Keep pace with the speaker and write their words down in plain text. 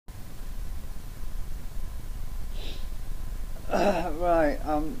Right,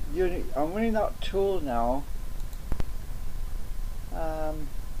 I'm running that tool now.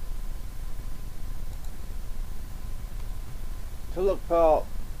 To look for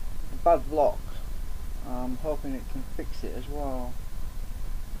bad block. I'm hoping it can fix it as well.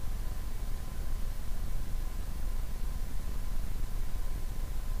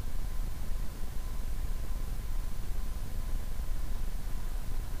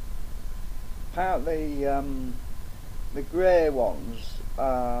 Apparently the grey ones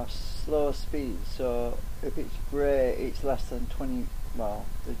are slow speed, so if it's grey it's less than 20, well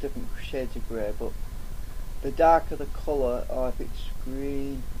there's different shades of grey, but the darker the colour, or if it's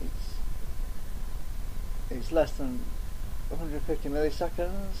green it's less than 150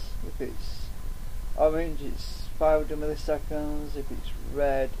 milliseconds, if it's orange it's 500 milliseconds, if it's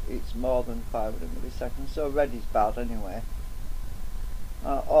red it's more than 500 milliseconds, so red is bad anyway.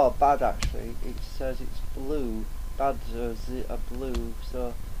 Or bad actually, it says it's blue, bads are blue,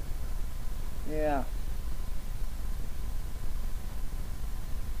 so yeah.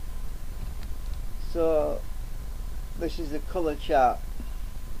 So this is the colour chart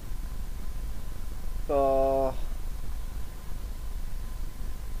for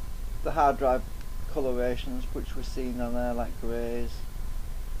the hard drive colorations, which we're seeing on there, like greys.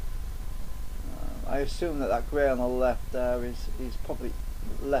 I assume that grey on the left there is probably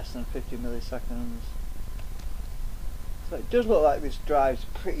less than 50 milliseconds. So it does look like this drive's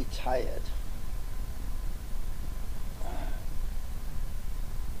pretty tired.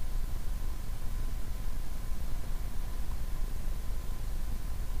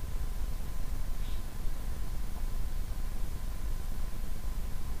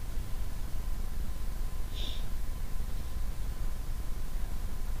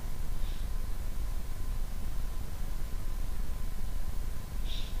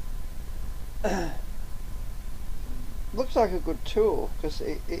 Looks like a good tool because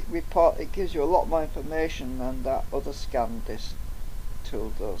it gives you a lot more information than that other scan disk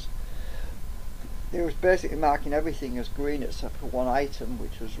tool does. It was basically marking everything as green except for one item,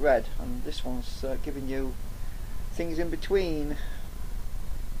 which was red, and this one's giving you things in between.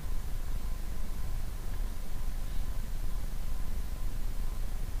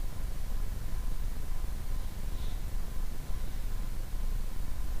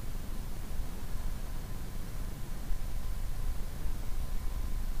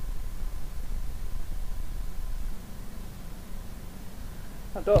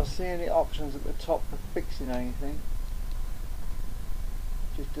 I don't see any options at the top for fixing anything.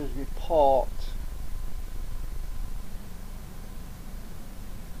 It just does report.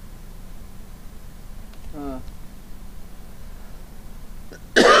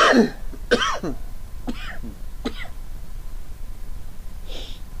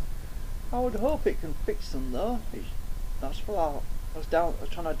 I would hope it can fix them though. That's what I was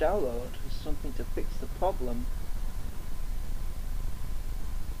trying to download, is something to fix the problem.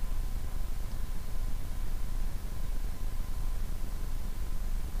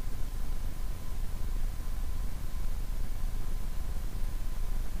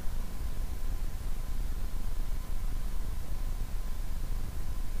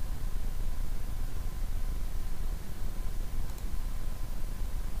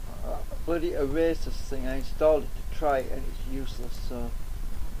 Bloody erased this thing. I installed it to try it and it's useless, so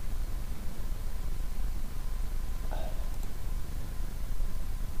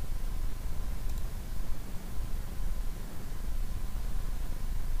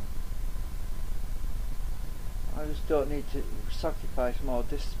I just don't need to sacrifice more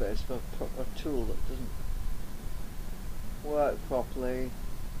disk space for a tool that doesn't work properly.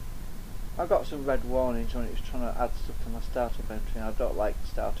 I got some red warnings when it was trying to add stuff to my startup entry, and I don't like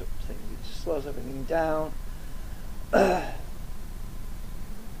startup things. It just slows everything down. And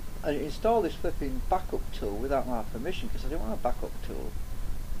it installed this flipping backup tool without my permission because I didn't want a backup tool.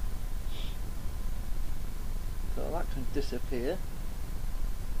 So that can disappear.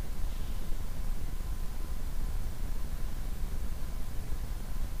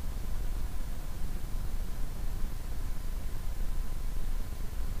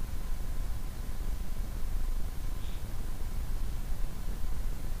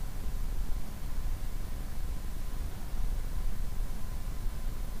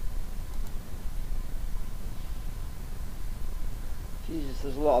 Jesus,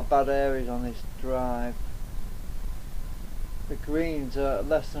 there's a lot of bad areas on this drive. The greens are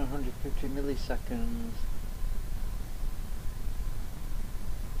less than 150 milliseconds.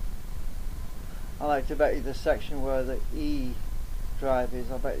 I like to bet you the section where the E drive is,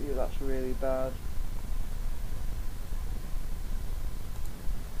 I bet you that's really bad.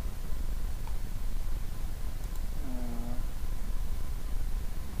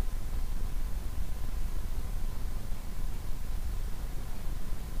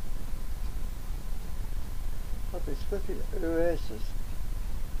 of these flipping erasers.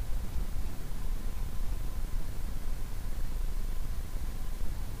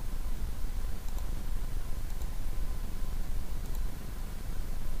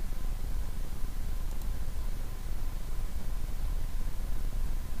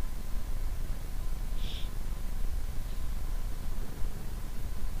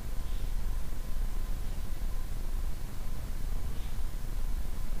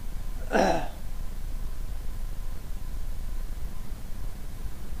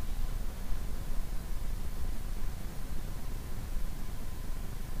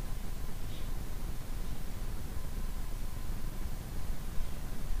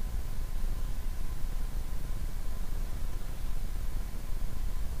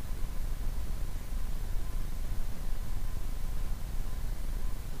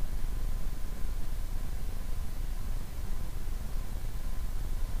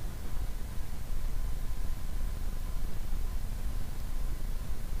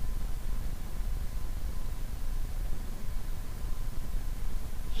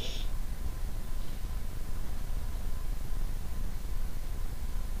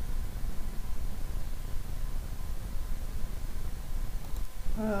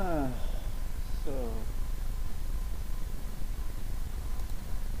 So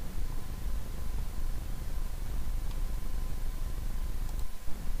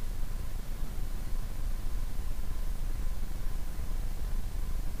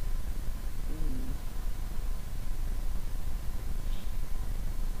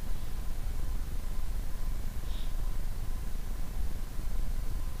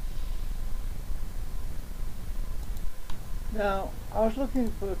now I was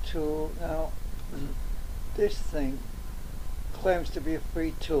looking for a tool. Now this thing claims to be a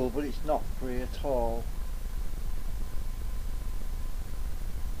free tool, but it's not free at all.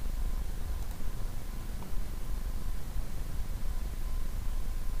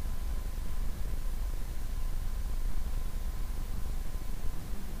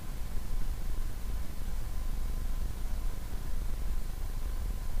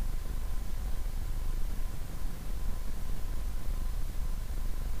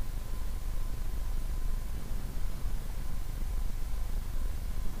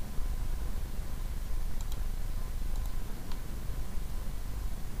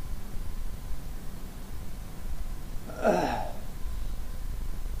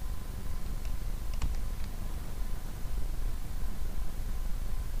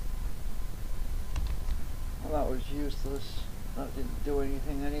 Well, that was useless. That didn't do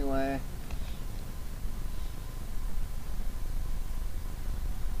anything anyway.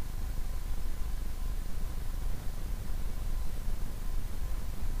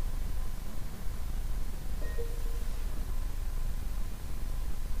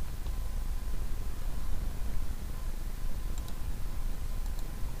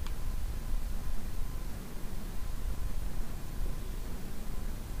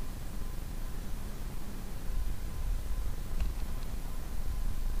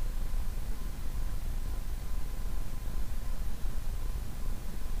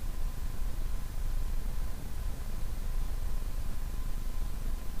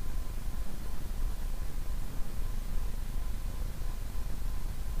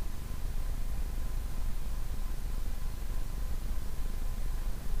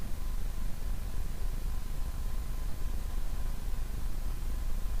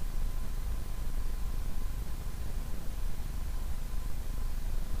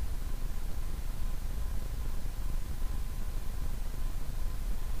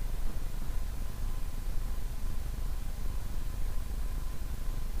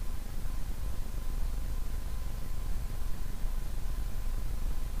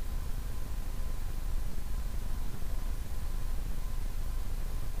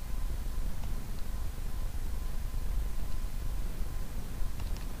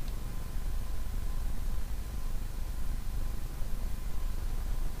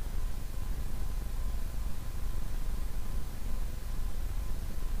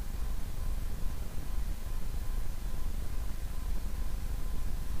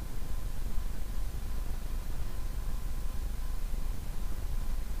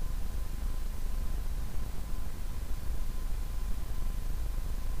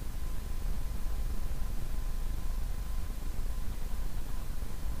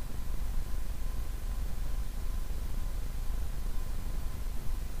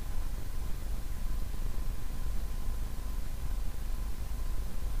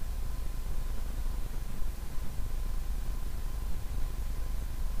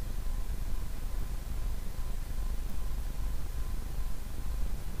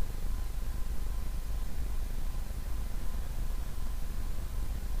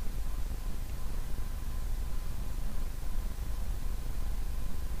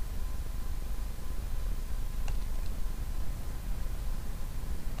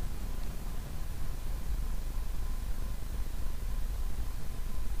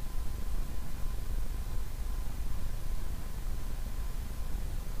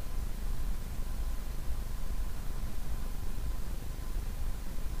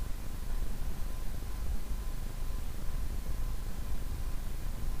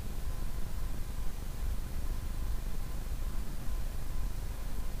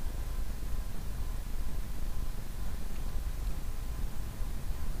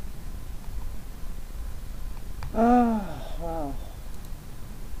 Oh, wow.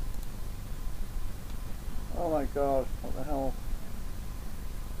 Oh my god, what the hell?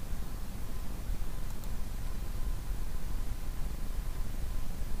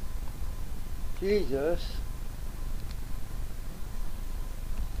 Jesus.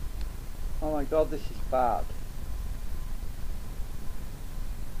 Oh my god, this is bad.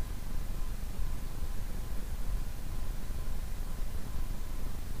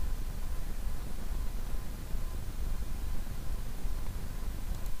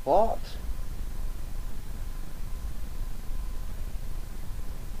 What?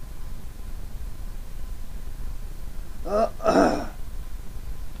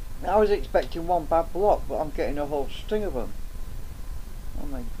 I was expecting one bad block, but I'm getting a whole string of them. Oh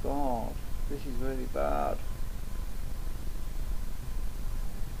my god, this is really bad.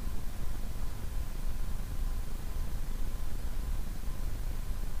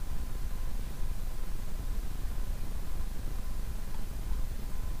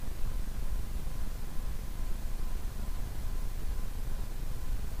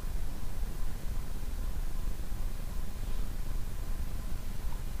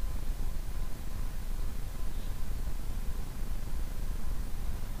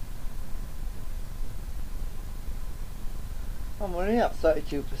 I'm only at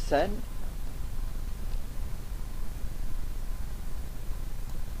 32%.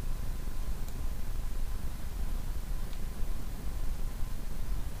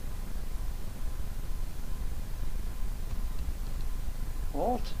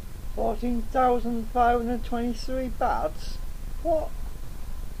 What? 14,523 bads? What?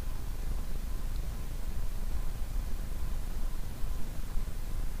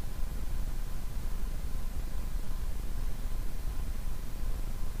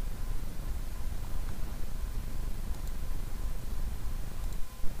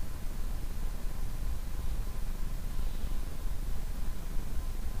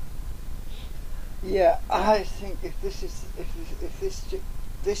 Yeah, I think if this is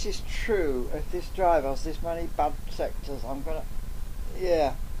this is true, if this drive has this many bad sectors, I'm gonna,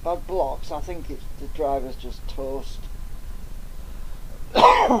 yeah, bad blocks. I think it's the driver's just toast.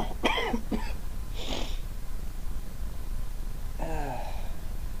 I'm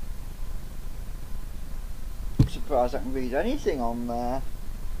surprised I can read anything on there.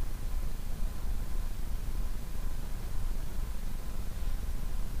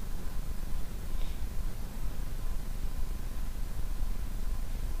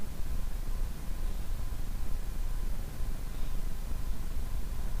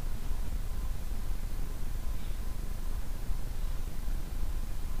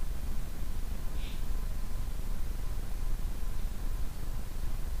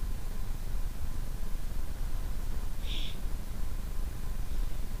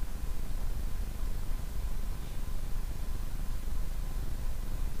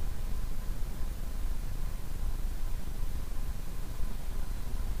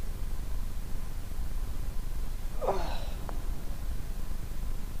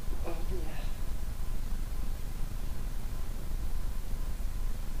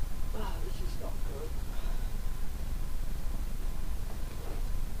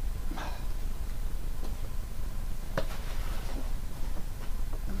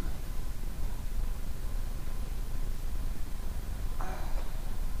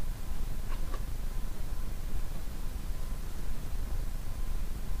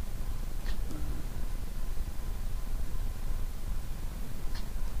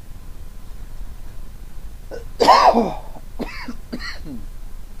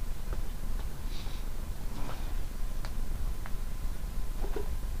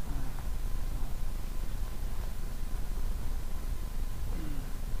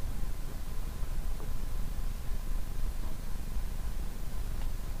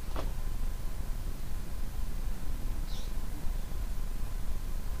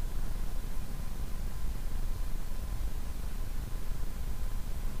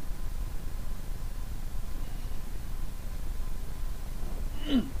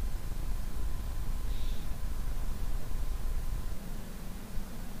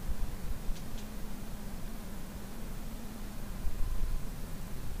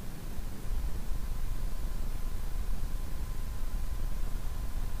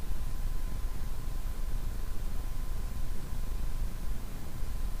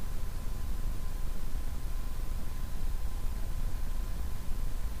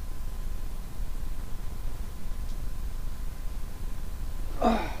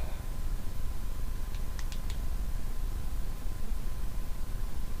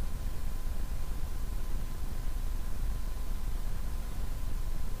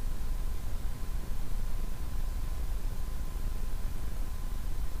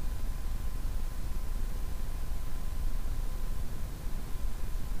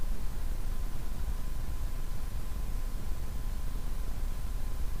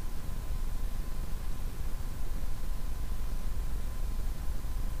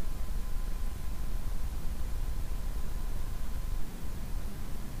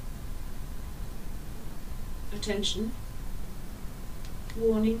 Attention.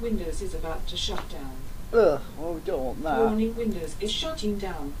 Warning, Windows is about to shut down. Ugh, well, we don't want that. Warning, Windows is shutting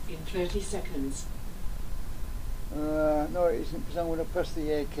down in 30 seconds. No, it isn't, because I'm going to press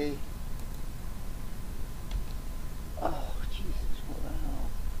the A key. Oh, Jesus, what the hell?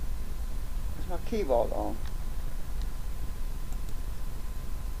 Is my keyboard on?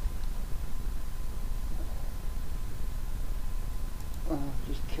 Oh,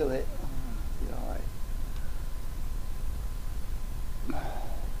 just kill it. Oh, be alright.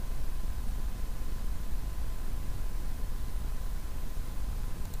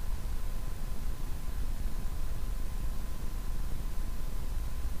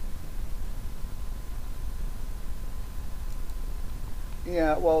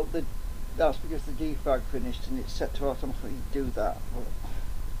 Yeah, well, that's because the defrag finished and it's set to automatically do that.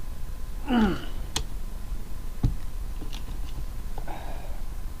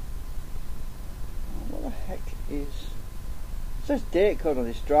 What the heck is... It says date code on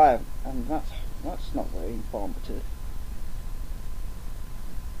this drive, and that's not very informative.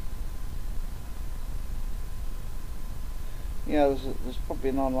 Yeah, there's probably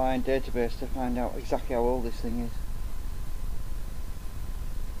an online database to find out exactly how old this thing is.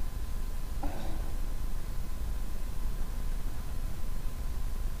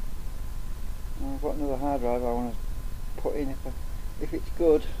 I've got another hard drive I want to put in if it's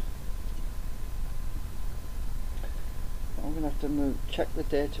good. I'm going to have to check the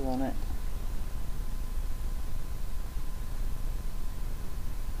data on it.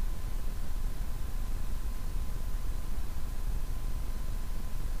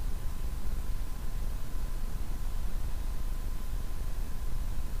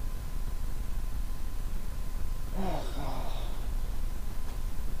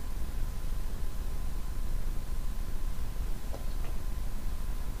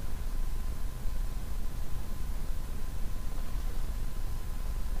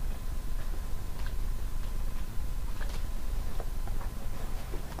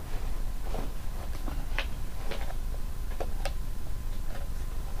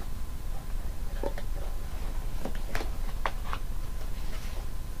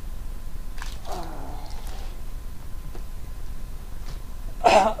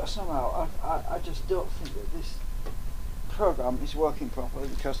 Somehow I just don't think that this program is working properly,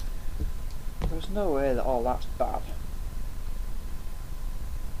 because there's no way that all that's bad.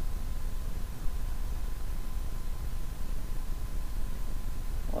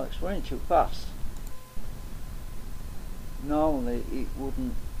 Well, it's running too fast. Normally it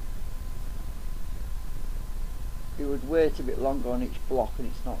wouldn't. It would wait a bit longer on each block, and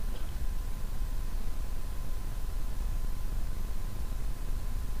it's not.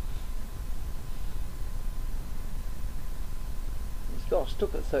 Got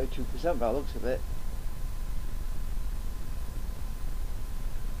stuck at 32% by the looks of it.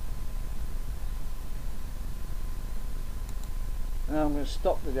 And I'm going to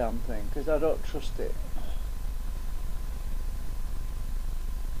stop the damn thing because I don't trust it.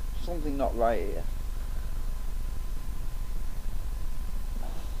 Something not right here.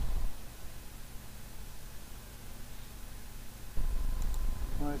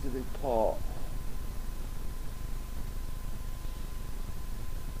 Where's the big port?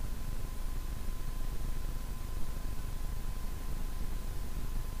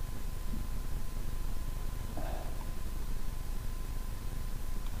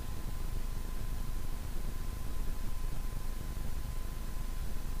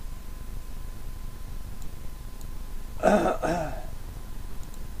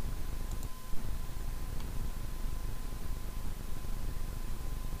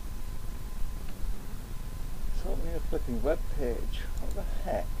 It's opening a flipping web page. What the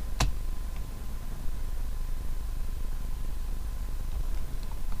heck?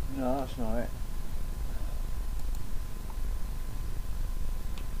 No, that's not it.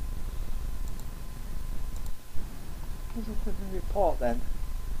 Where's the flipping report then?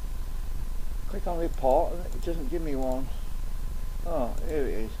 Click on report and it doesn't give me one. Oh, here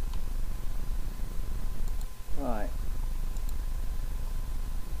it is. Right.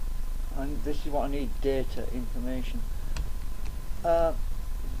 And this is what I need: data, information.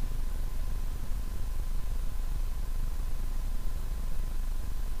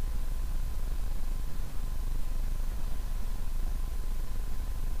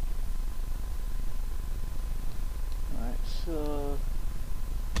 So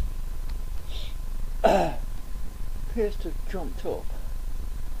appears to have jumped up.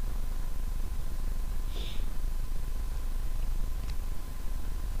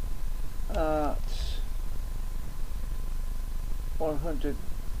 At 100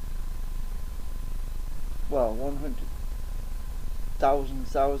 well,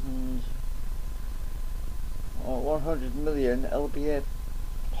 100,000 or 100 million LBA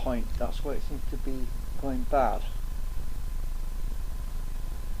point. That's where it seems to be going bad.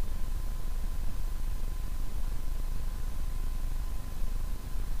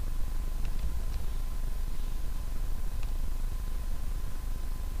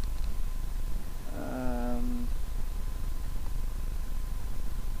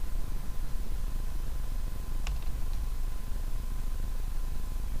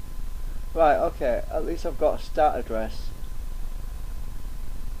 Right, okay, at least I've got a start address.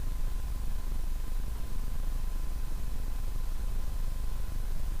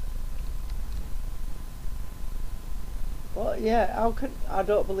 Well, yeah, I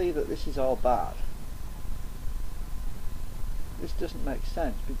don't believe that this is all bad. This doesn't make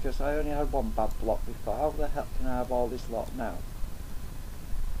sense because I only had one bad block before. How the hell can I have all this lot now?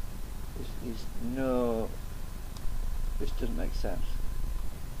 This doesn't make sense.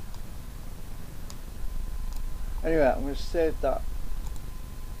 Anyway, I'm going to save that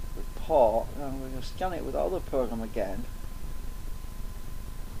report and I'm going to scan it with the other program again.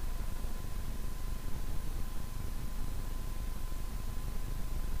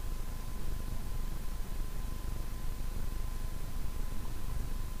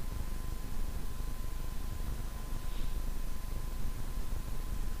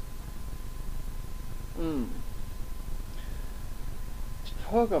 This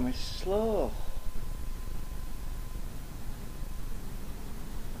program is slow.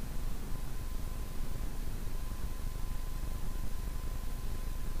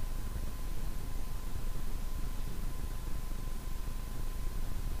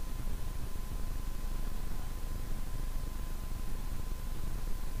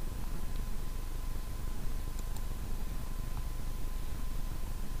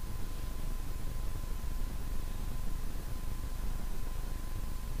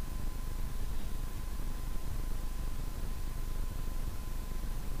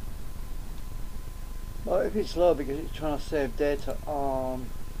 Well, if it's slow because it's trying to save data on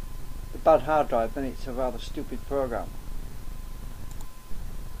the bad hard drive, then it's a rather stupid program.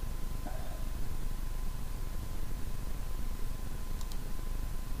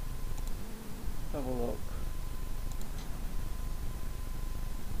 Have a look.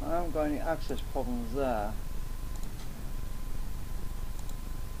 I haven't got any access problems there.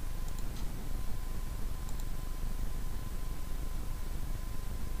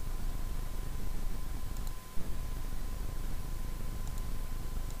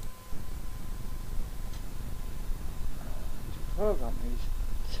 Program is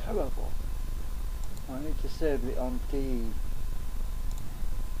terrible. I need to save it on D.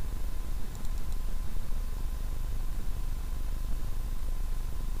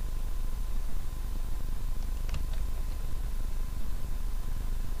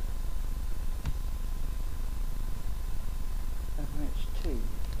 MHT.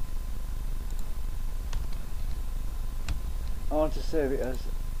 I want to save it as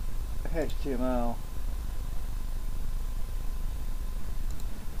HTML.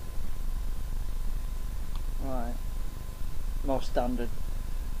 Right, more standard.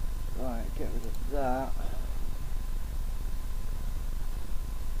 Right, get rid of that.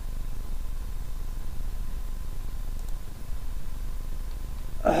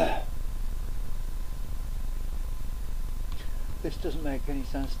 This doesn't make any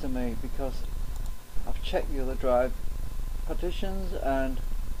sense to me because I've checked the other drive partitions and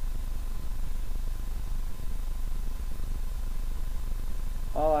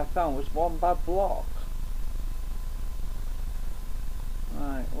all I found was one bad block.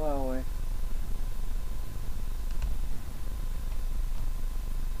 Right, where are we?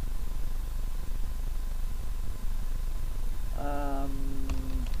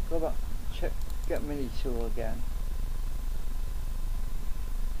 Go back, check, get mini tool again.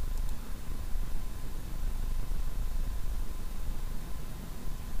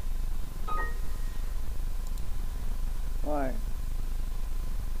 Right.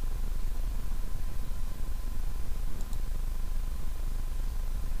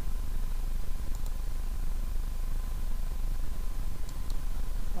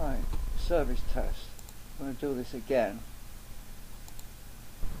 Right, service test. I'm going to do this again.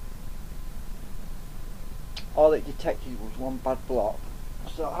 All it detected was one bad block.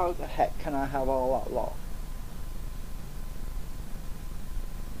 So how the heck can I have all that lot?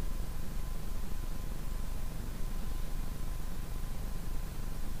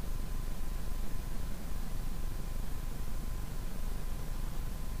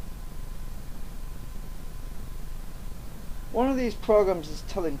 One of these programs is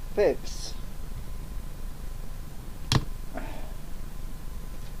telling fibs.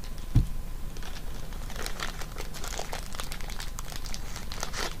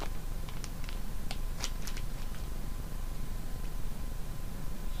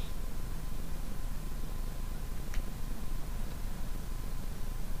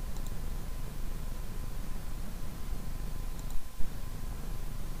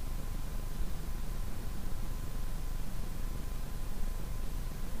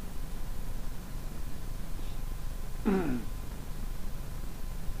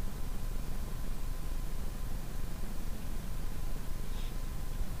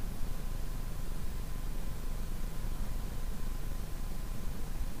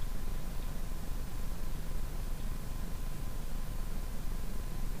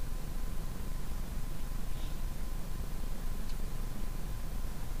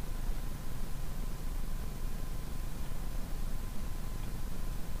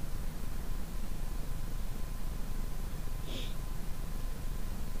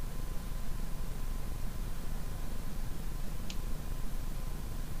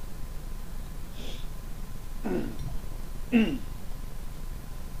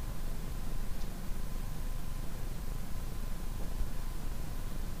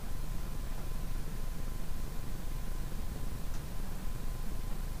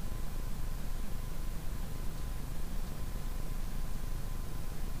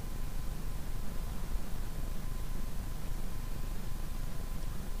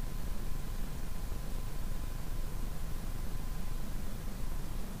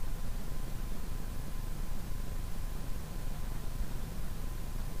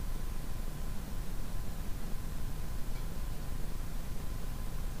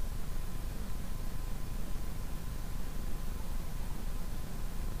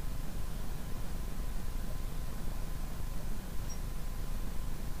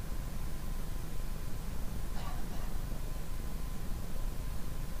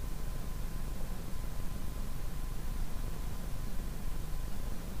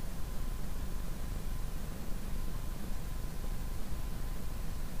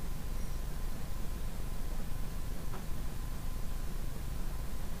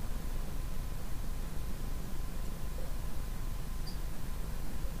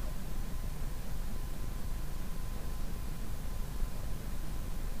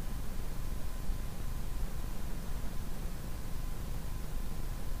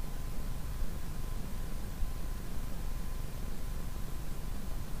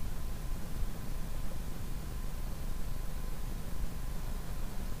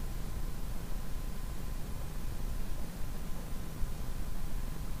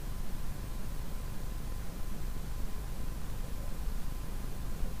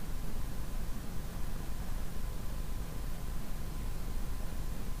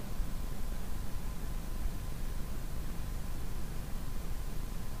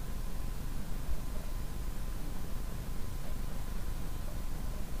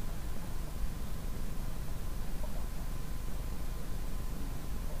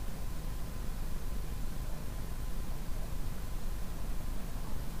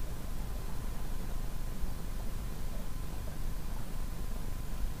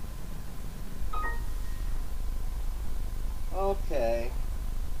 Okay.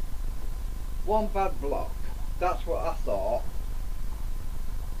 One bad block. That's what I thought.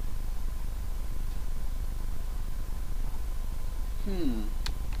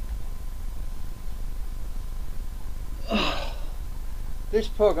 This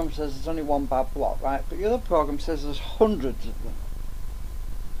program says there's only one bad block, right? But the other program says there's hundreds of them.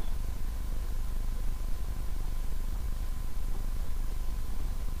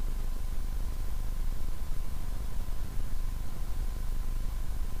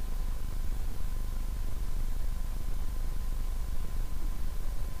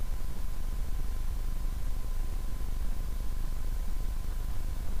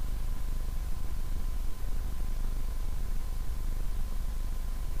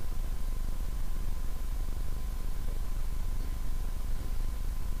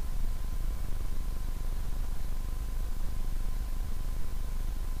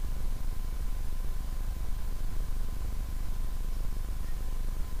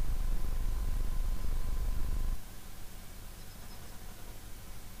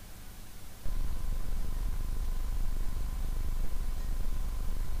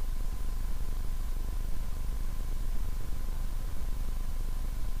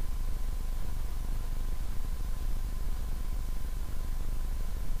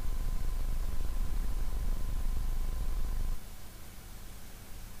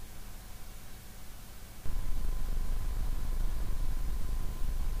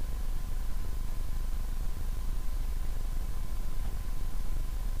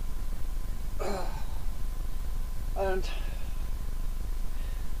 And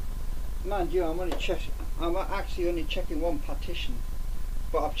mind you, I'm actually only checking one partition,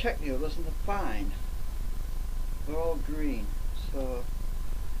 but I've checked the others and they're fine. They're all green, so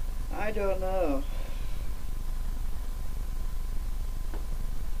I don't know.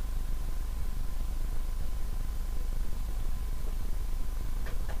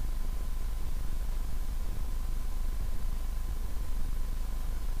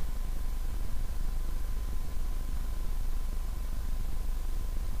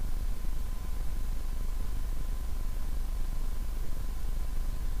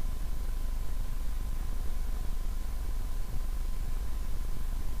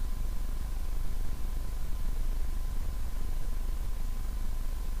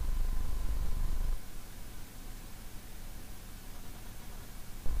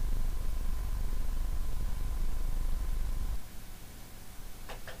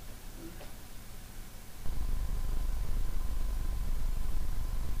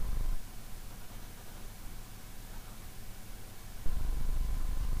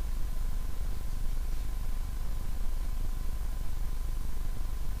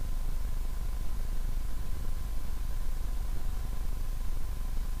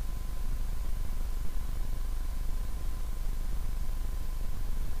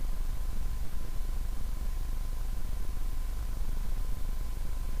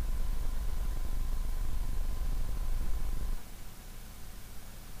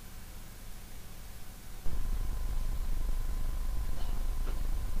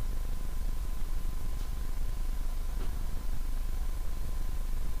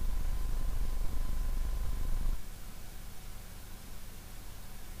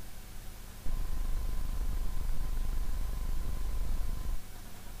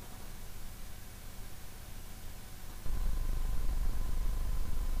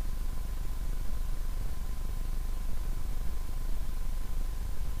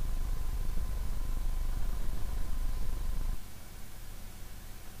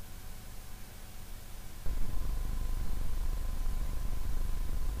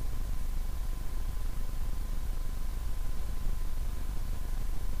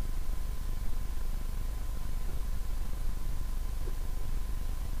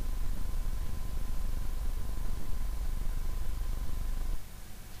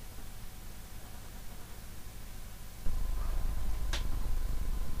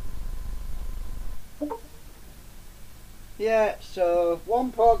 Yeah, so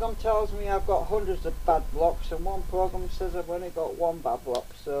one program tells me I've got hundreds of bad blocks, and one program says I've only got one bad block.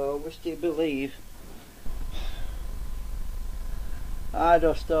 So which do you believe? I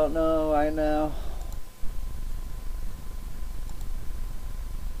just don't know right now.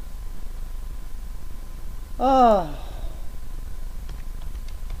 Oh.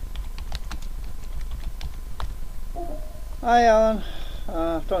 Hi Alan,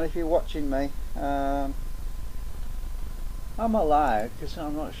 I don't know if you're watching me. I'm alive because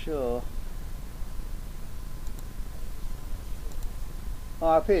I'm not sure. Oh,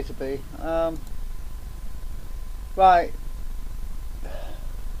 I appear to be. Right.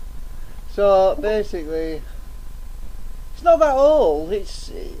 So basically, it's not that old. It's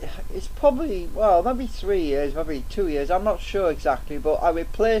probably, well, maybe 3 years, maybe 2 years. I'm not sure exactly, but I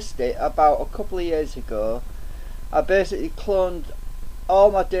replaced it about a couple of years ago. I basically cloned all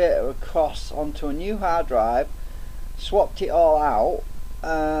my data across onto a new hard drive, swapped it all out,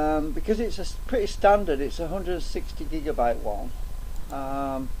 because it's a pretty standard. It's a 160 gigabyte one.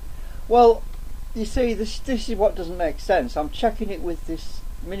 Well, you see, this is what doesn't make sense. I'm checking it with this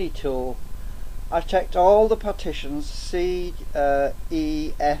mini tool. I checked all the partitions C,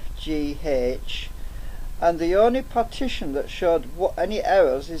 E, F, G, H, and the only partition that showed any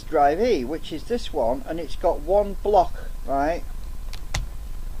errors is drive E, which is this one, and it's got one block, right?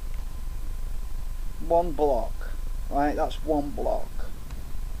 One block, right? That's one block.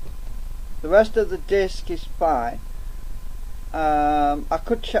 The rest of the disk is fine. I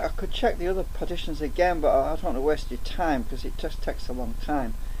could check the other partitions again, but I don't want to waste your time because it just takes a long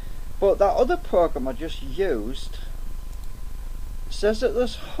time. But that other program I just used says that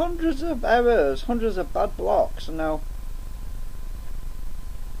there's hundreds of errors, hundreds of bad blocks, and now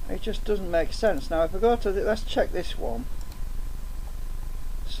it just doesn't make sense. Now if I go to let's check this one,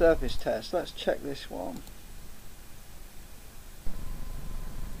 surface test, let's check this one.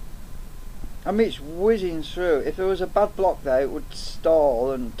 I mean, it's whizzing through. If there was a bad block there, it would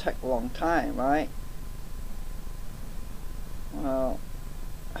stall and take a long time, right?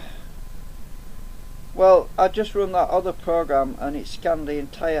 Well, I just run that other program and it scanned the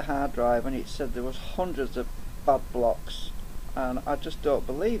entire hard drive and it said there was hundreds of bad blocks, and I just don't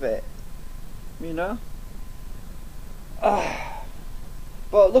believe it, you know.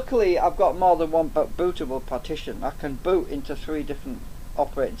 But luckily I've got more than one bootable partition. I can boot into 3 different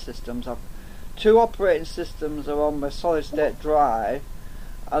operating systems. 2 operating systems are on my solid state drive,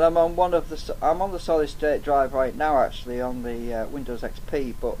 and I'm on the solid state drive right now, actually on the Windows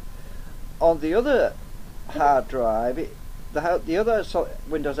XP, but on the other hard drive, the other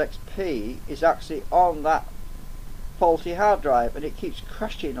Windows XP is actually on that faulty hard drive, and it keeps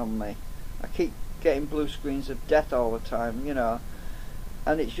crashing on me. I keep getting blue screens of death all the time, you know,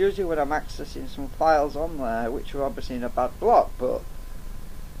 and it's usually when I'm accessing some files on there which are obviously in a bad block, but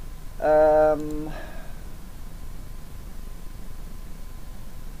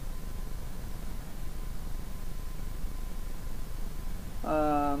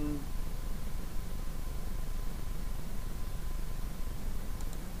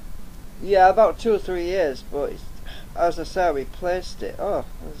yeah, about 2 or 3 years, but it's, as I say, I replaced it. Oh,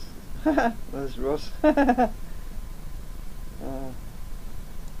 there's Russ.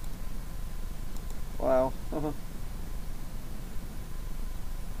 Wow.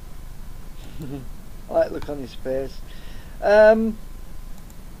 I like the look on his face.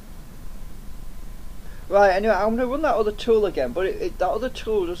 Right, anyway, I'm going to run that other tool again, but that other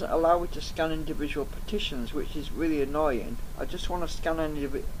tool doesn't allow me to scan individual partitions, which is really annoying. I just want to scan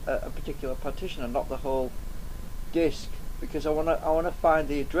a particular partition and not the whole disk, because I want to find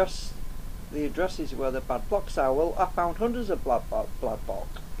the addresses where the bad blocks are. Well, I found hundreds of bad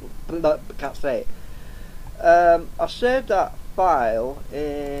blocks. Can't say it. I saved that file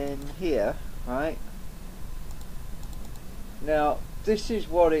in here, right? Now, this is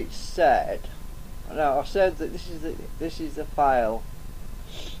what it said. Now I said that this is the file.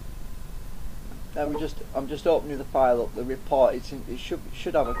 Now I'm just opening the file up. The report. It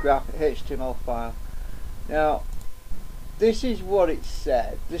should have a graph HTML file. Now this is what it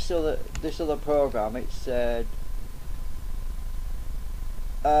said. This other program. It said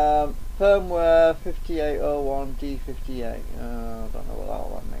firmware 5801 D58. I don't know what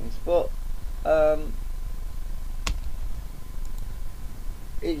all that means, but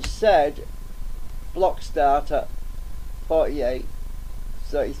it said block start at 48,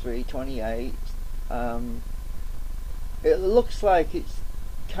 33, 28. It looks like it's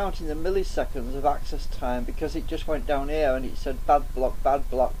counting the milliseconds of access time, because it just went down here and it said bad block, bad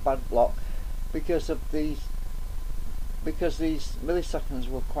block, bad block, because these milliseconds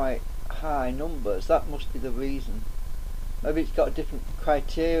were quite high numbers. That must be the reason. Maybe it's got different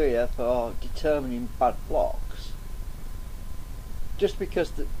criteria for determining bad blocks. Just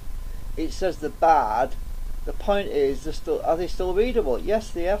because it says they're bad, the point is, are they still readable? Yes,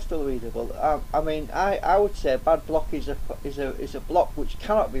 they are still readable. I mean, I would say a bad block is a block which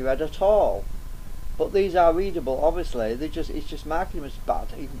cannot be read at all. But these are readable. Obviously, it's just marking them as bad,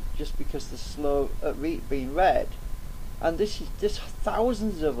 even just because they're slow at being read. And there's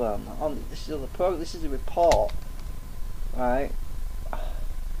thousands of them. This is a report, right?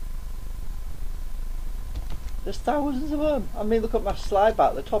 There's thousands of them. I mean, look at my slide bar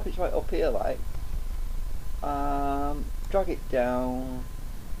at the top. It's right up here, like. Drag it down.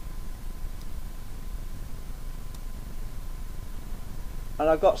 And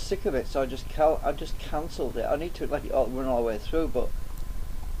I got sick of it, so I just cancelled it. I need to let it run all the way through, but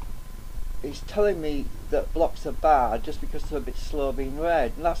it's telling me that blocks are bad just because they're a bit slow being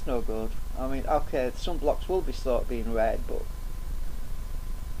read, and that's no good. I mean, okay, some blocks will be slow being read, but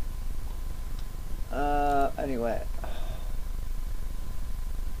anyway.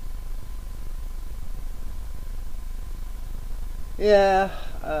 Yeah,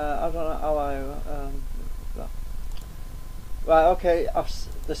 I don't know how right, okay,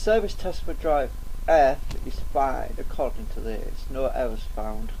 the service test for drive F is fine according to this. No errors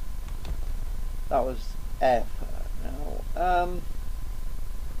found. That was F.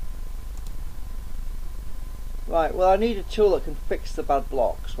 Right, well, I need a tool that can fix the bad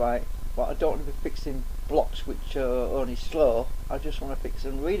blocks, right? But I don't want to be fixing blocks which are only slow. I just want to fix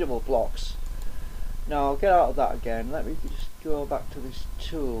unreadable blocks. Now, I'll get out of that again. Let me just go back to this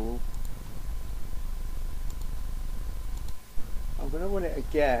tool. I'm going to run it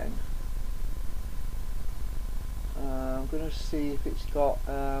again. I'm going to see if it's got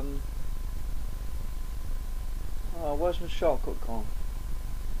oh, where's my shortcut gone?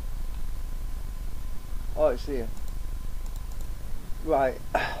 Oh, it's here. Right,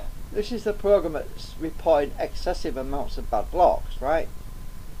 this is the program that's reporting excessive amounts of bad blocks, right?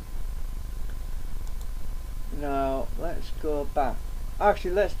 Now let's go back.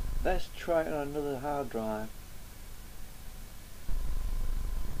 Actually, let's try it on another hard drive.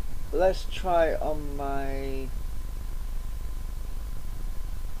 Let's try it on my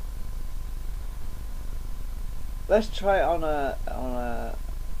Let's try it on a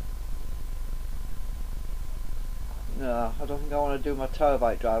no, I don't think I want to do my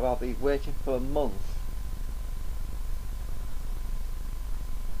terabyte drive. I'll be waiting for a month.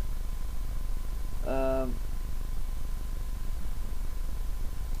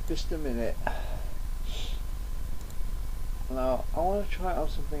 Just a minute. Now I want to try it on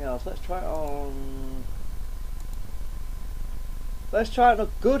something else. Let's try it on a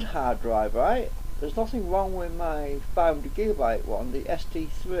good hard drive, right? There's nothing wrong with my 500GB one, the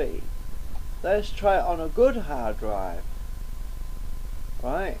SD3. Let's try it on a good hard drive,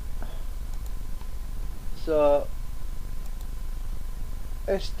 right? So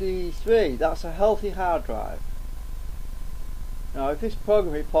SD3, that's a healthy hard drive. Now if this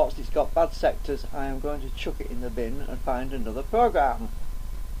program reports it's got bad sectors, I am going to chuck it in the bin and find another program.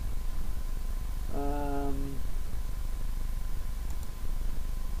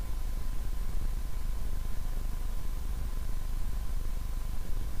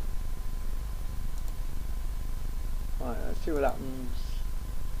 Right, let's see what happens.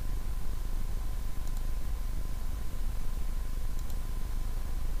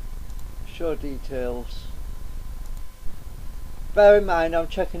 Show details. Bear in mind I'm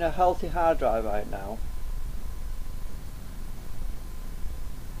checking a healthy hard drive right now.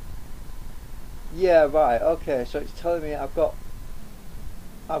 Yeah, right, okay, so it's telling me I've got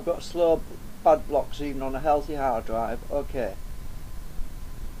slow bad blocks even on a healthy hard drive. Okay.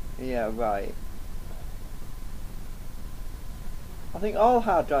 Yeah, right. I think all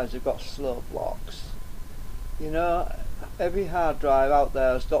hard drives have got slow blocks. You know, every hard drive out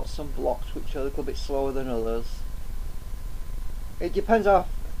there has got some blocks which are a little bit slower than others. It depends how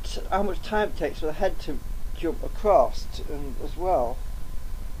much time it takes for the head to jump across as well.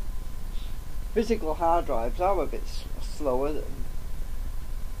 Physical hard drives are a bit slower.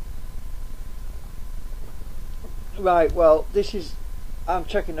 Right, well, I'm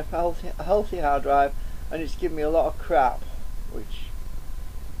checking a healthy hard drive and it's giving me a lot of crap, which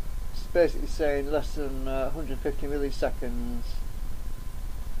is basically saying less than 150 milliseconds.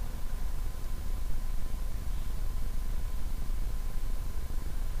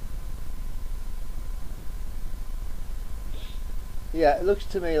 Yeah, it looks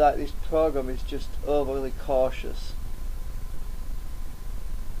to me like this program is just overly cautious.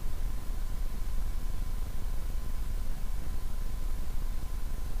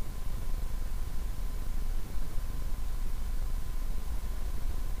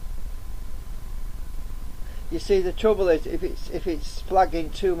 You see, the trouble is if it's flagging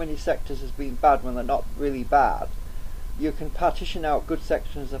too many sectors as being bad when they're not really bad, you can partition out good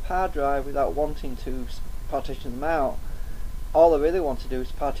sections of hard drive without wanting to partition them out. All I really want to do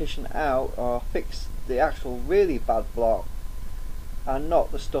is partition out or fix the actual really bad block, and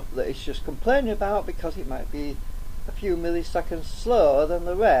not the stuff that it's just complaining about because it might be a few milliseconds slower than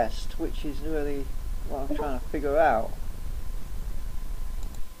the rest, which is really what I'm trying to figure out.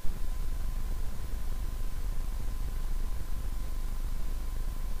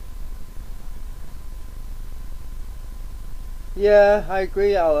 Yeah, I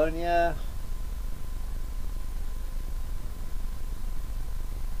agree, Alan, yeah.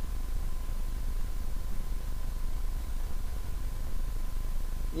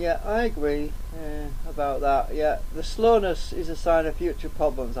 Yeah, I agree about that. Yeah, the slowness is a sign of future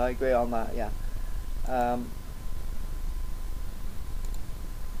problems. I agree on that. Yeah.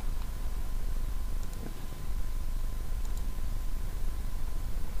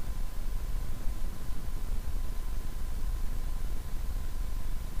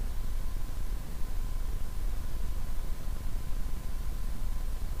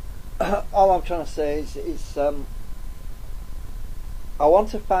 All I'm trying to say is I want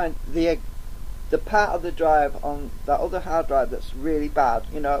to find the part of the drive on that other hard drive that's really bad,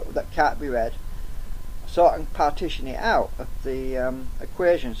 you know, that can't be read, so I can partition it out of the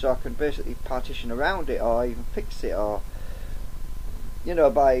equation, so I can basically partition around it or even fix it, or, you know,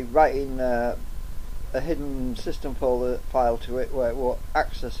 by writing a hidden system folder file to it where it will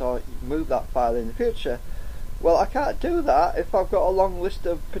access or move that file in the future. Well, I can't do that if I've got a long list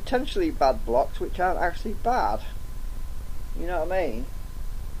of potentially bad blocks which aren't actually bad. You know what I mean?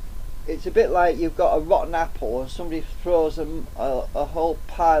 It's a bit like you've got a rotten apple and somebody throws a whole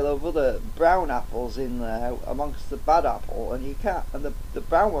pile of other brown apples in there amongst the bad apple, and you can't, and the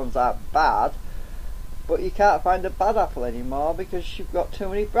brown ones aren't bad, but you can't find a bad apple anymore because you've got too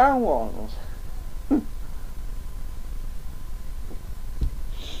many brown ones.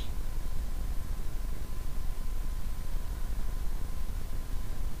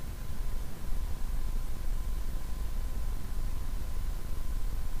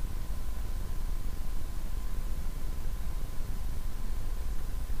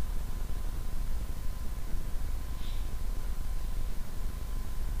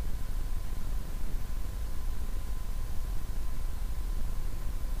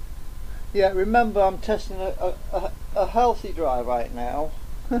 Yeah, remember I'm testing a healthy drive right now.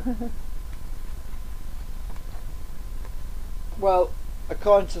 Well,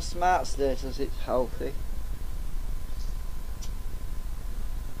 according to Smart Status, it's healthy.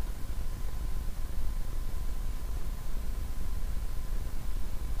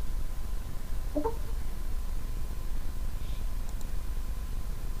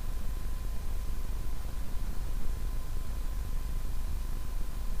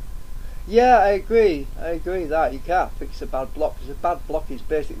 Yeah, I agree that you can't fix a bad block, because a bad block is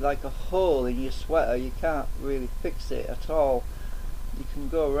basically like a hole in your sweater. You can't really fix it at all. You can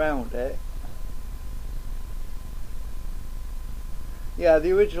go around it. Yeah,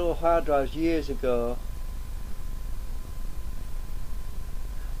 the original hard drives years ago.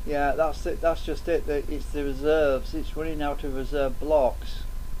 Yeah, that's it. That's just it. It's the reserves. It's running out of reserve blocks.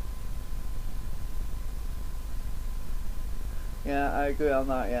 Yeah, I agree on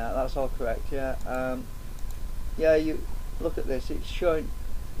that. Yeah, that's all correct. Yeah, yeah. You look at this. It's showing.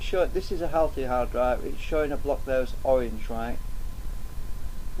 This is a healthy hard drive. It's showing a block there as orange, right?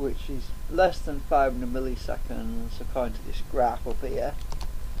 Which is less than 500 milliseconds according to this graph up here.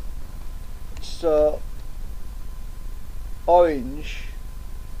 So orange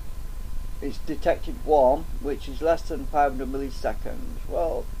is detected 1, which is less than 500 milliseconds.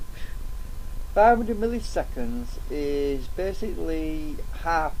 Well, 500 milliseconds is basically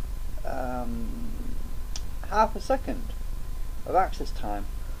half a second of access time.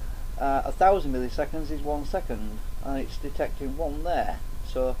 1000 milliseconds is 1 second, and it's detecting 1 there.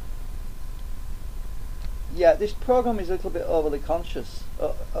 So yeah, this program is a little bit overly conscious,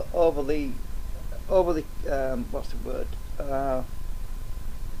 overly what's the word?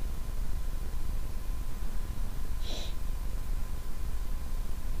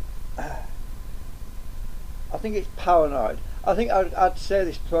 I think it's paranoid. I think I'd say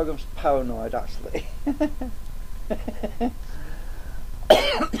this program's paranoid, actually.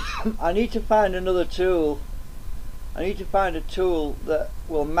 I need to find another tool. I need to find a tool that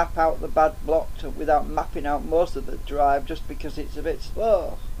will map out the bad block without mapping out most of the drive, just because it's a bit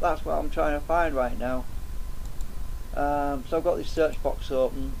slow. That's what I'm trying to find right now. So I've got this search box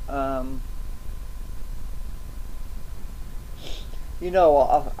open. You know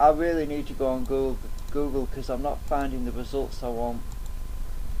what? I really need to go on Google because I'm not finding the results I want.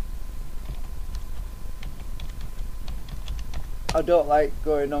 I don't like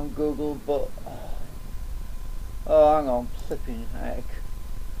going on Google, but oh, hang on, flipping heck.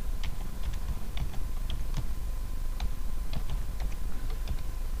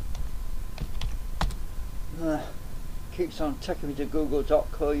 Keeps on taking me to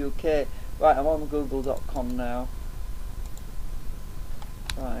google.co.uk. Right, I'm on google.com now.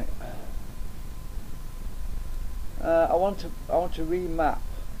 Right. I want to remap,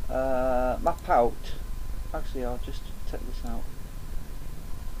 map out. Actually, I'll just check this out.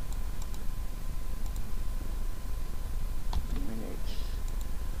 A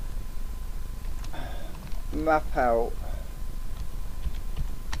minute. Map out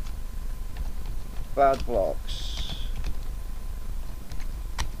bad blocks.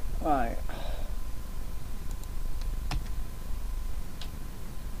 Right.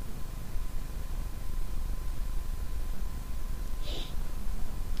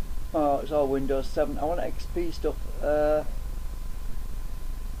 Oh, it's all Windows 7. I want XP stuff.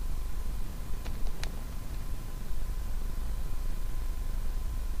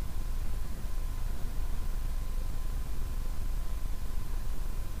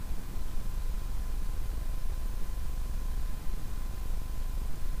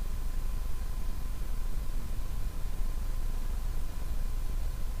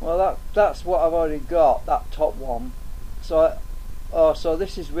 Well, that's what I've already got. That top one. So. Oh, so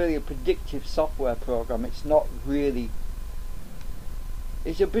this is really a predictive software program. It's not really.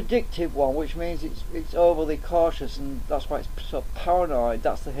 It's a predictive one, which means it's overly cautious, and that's why it's so paranoid.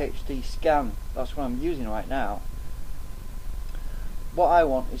 That's the HD scan. That's what I'm using right now. What I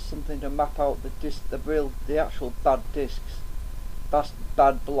want is something to map out the actual bad disks,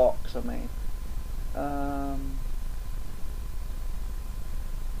 bad blocks. I mean.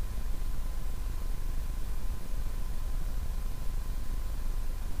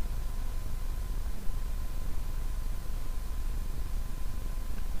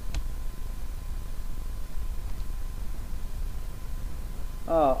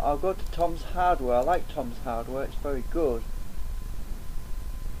 Oh, I'll go to Tom's Hardware. I like Tom's Hardware, it's very good.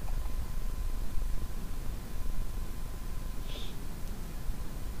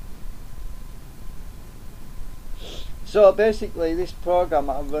 So basically this program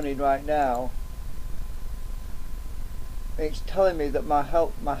that I'm running right now, it's telling me that my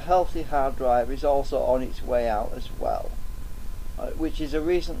healthy hard drive is also on its way out as well. Which is a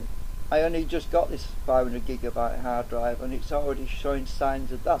reason I only just got this 500 gigabyte hard drive, and it's already showing signs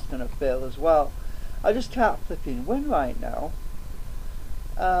that that's going to fail as well. I just can't flipping win right now.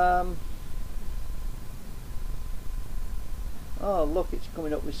 Oh look, it's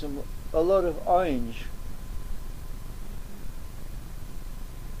coming up with a lot of orange.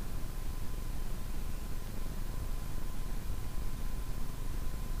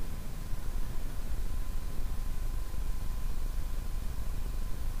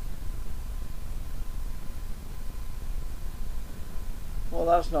 Well,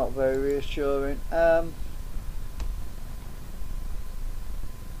 that's not very reassuring. Oh,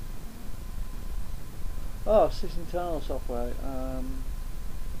 sysinternal software.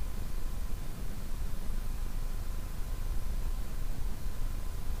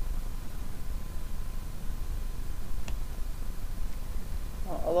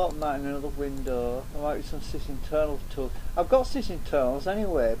 I'll open that in another window. There might be some sysinternal tools. I've got sysinternals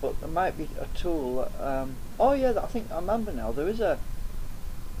anyway, but there might be a tool. Oh yeah, I think I remember now. There is a.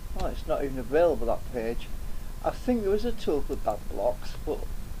 Oh, it's not even available, that page. I think there is a tool for bad blocks, but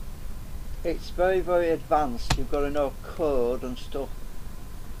it's very, very advanced. You've got to know code and stuff.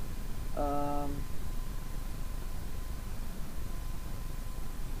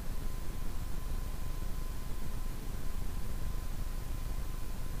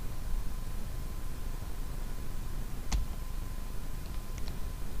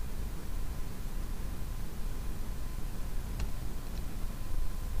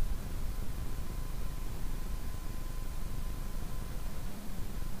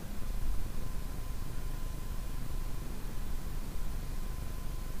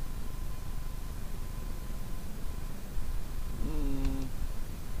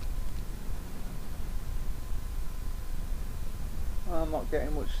 I'm not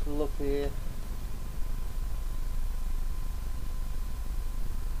getting much luck here.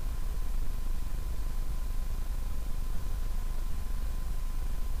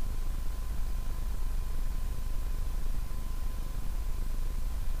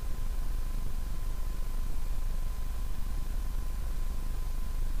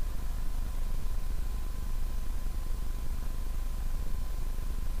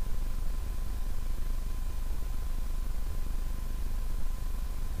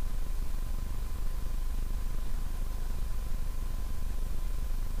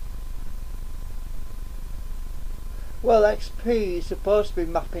 Well, XP is supposed to be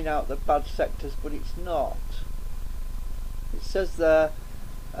mapping out the bad sectors, but it's not. It says there,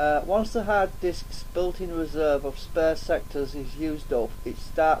 once the hard disk's built-in reserve of spare sectors is used up, it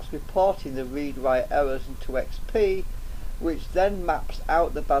starts reporting the read-write errors into XP, which then maps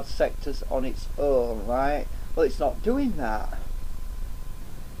out the bad sectors on its own, right? Well, it's not doing that.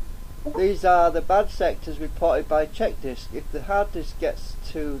 These are the bad sectors reported by check disk. If the hard disk gets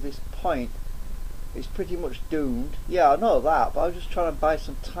to this point, it's pretty much doomed. Yeah, I know that, but I was just trying to buy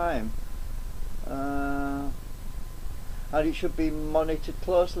some time. And it should be monitored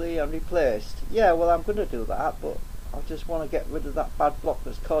closely and replaced. Yeah, well, I'm going to do that, but I just want to get rid of that bad block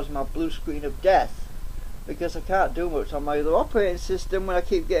that's causing my blue screen of death, because I can't do much on my other operating system when I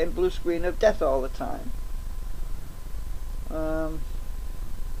keep getting blue screen of death all the time.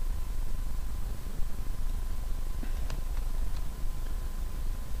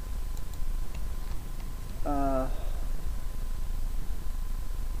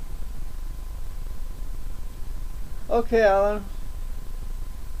 Okay, Alan.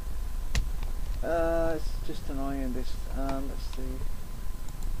 It's just annoying this. Let's see.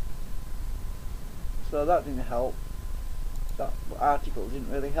 So that didn't help. That article didn't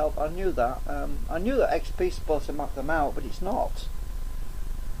really help. I knew that. I knew that XP is supposed to map them out, but it's not.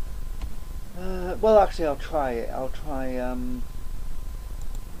 Well, actually, I'll try it. I'll try.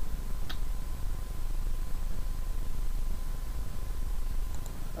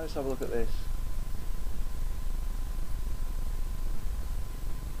 Let's have a look at this.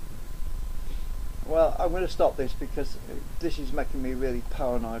 Well, I'm going to stop this because this is making me really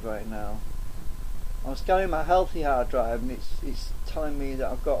paranoid right now. I'm scanning my healthy hard drive and it's telling me that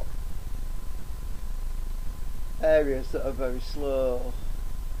I've got areas that are very slow.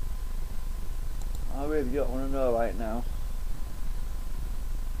 I really don't want to know right now.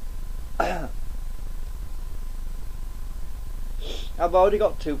 I've already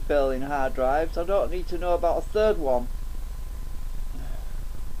got 2 failing hard drives. I don't need to know about a 3rd one.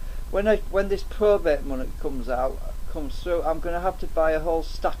 When this probate money comes through, I'm going to have to buy a whole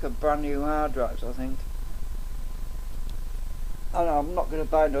stack of brand new hard drives, I think. And I'm not going to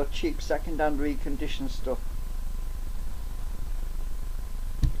buy no cheap second-hand reconditioned stuff.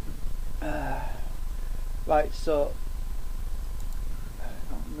 Right, so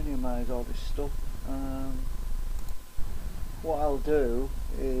I'll minimise all this stuff. What I'll do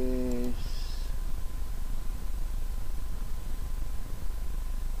is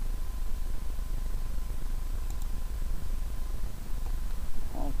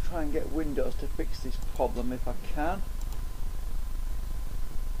I'll try and get Windows to fix this problem if I can.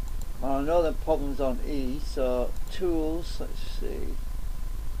 Well, I know the problem's on E, so tools, let's see.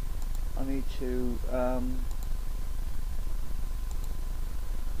 I need to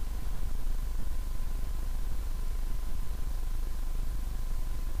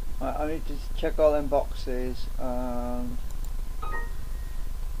I need to check all them boxes and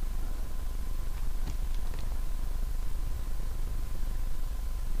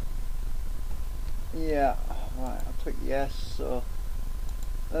yeah, right, I'll click yes. So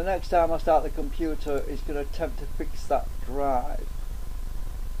the next time I start the computer, it's going to attempt to fix that drive.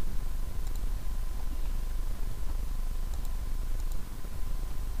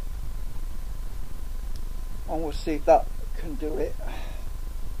 And we'll see if that can do it.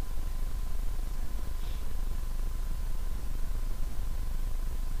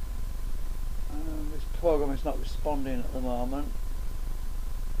 This program is not responding at the moment.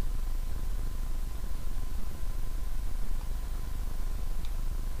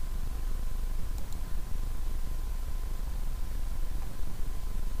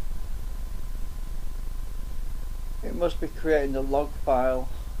 It must be creating the log file.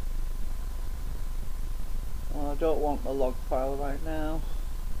 Well, I don't want the log file right now.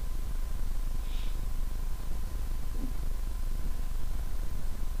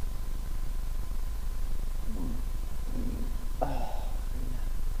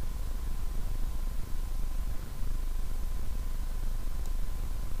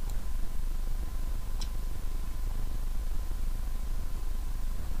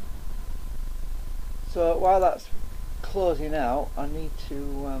 So while that's closing out, I need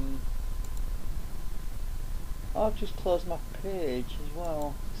to I've just closed my page as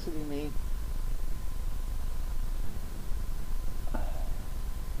well. Silly me.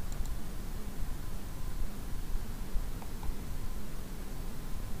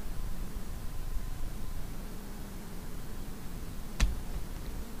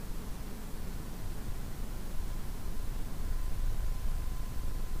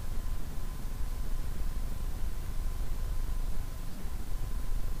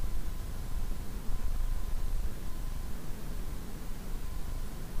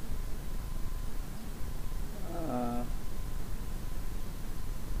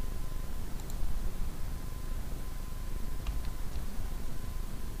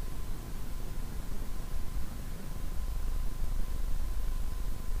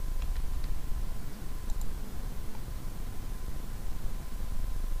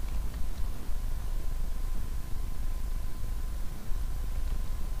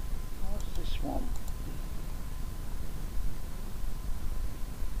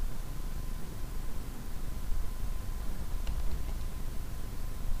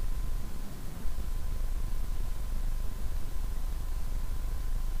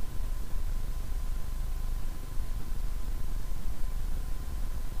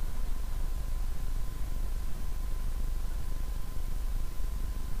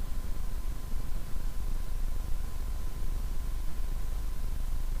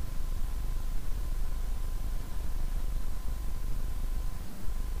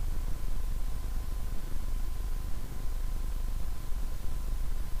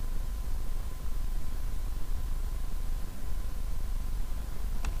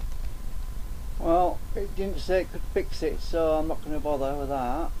 Well, it didn't say it could fix it, so I'm not going to bother with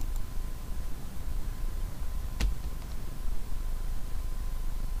that.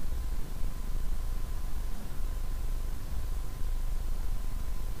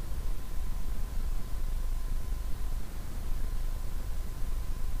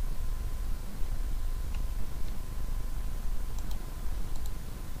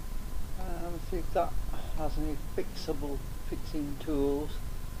 Let's see if that has any fixing tools.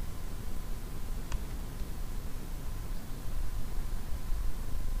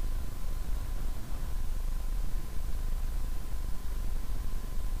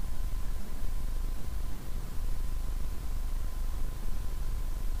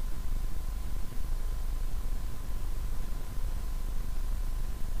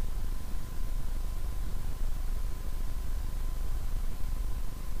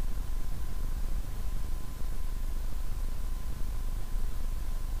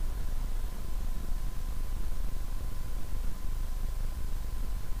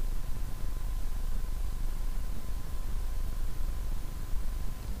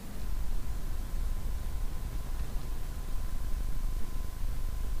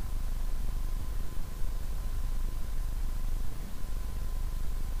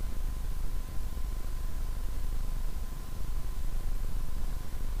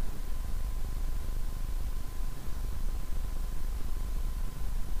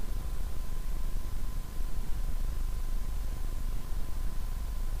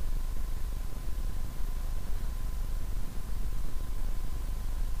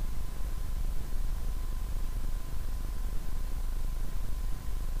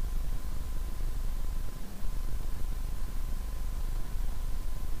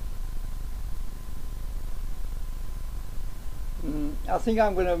 I think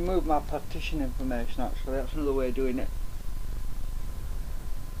I'm going to remove my partition information actually, that's another way of doing it.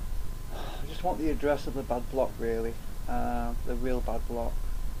 I just want the address of the bad block really, the real bad block.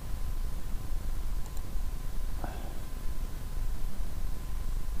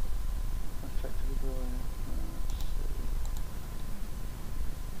 Effectively going, let's see.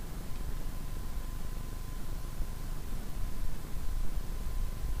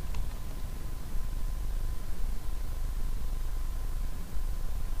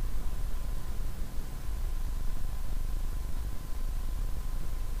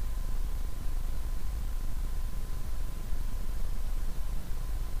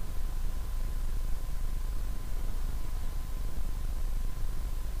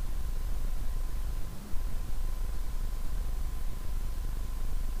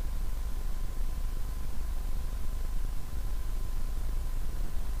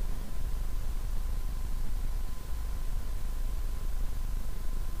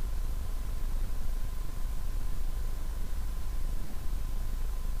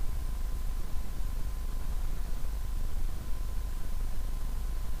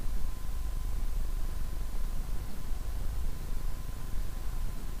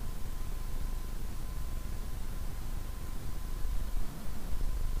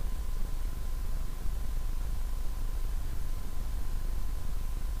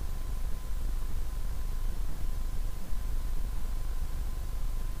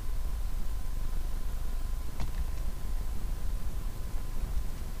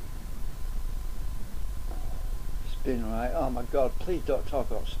 Spin right, oh my god, please don't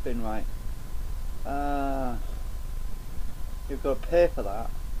talk about spin right. You've got to pay for that.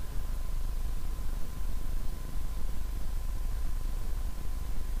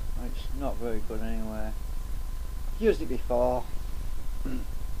 It's not very good anyway. Used it before.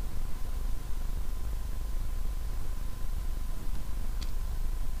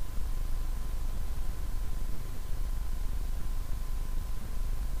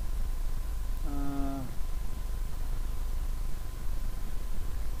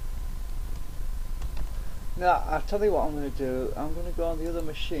 Now, I'll tell you what I'm going to do. I'm going to go on the other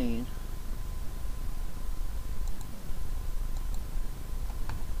machine.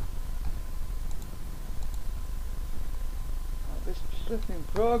 Oh, this flipping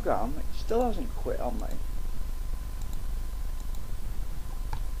program, it still hasn't quit on me.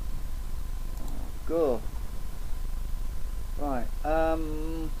 Oh, go. Right,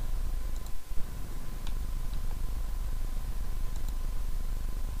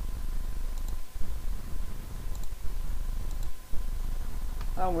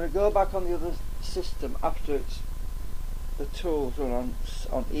 I'm going to go back on the other system after the tools run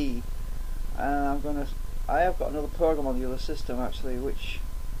on E, and I have got another program on the other system actually which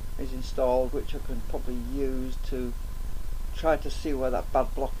is installed, which I can probably use to try to see where that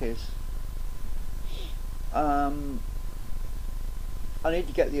bad block is. I need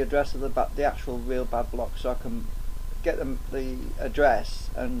to get the address of the actual real bad block, so I can get the address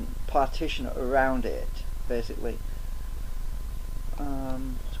and partition it around it, basically.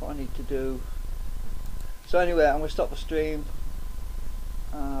 That's what I need to do. So anyway, I'm going to stop the stream.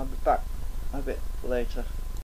 I'll be back a bit later.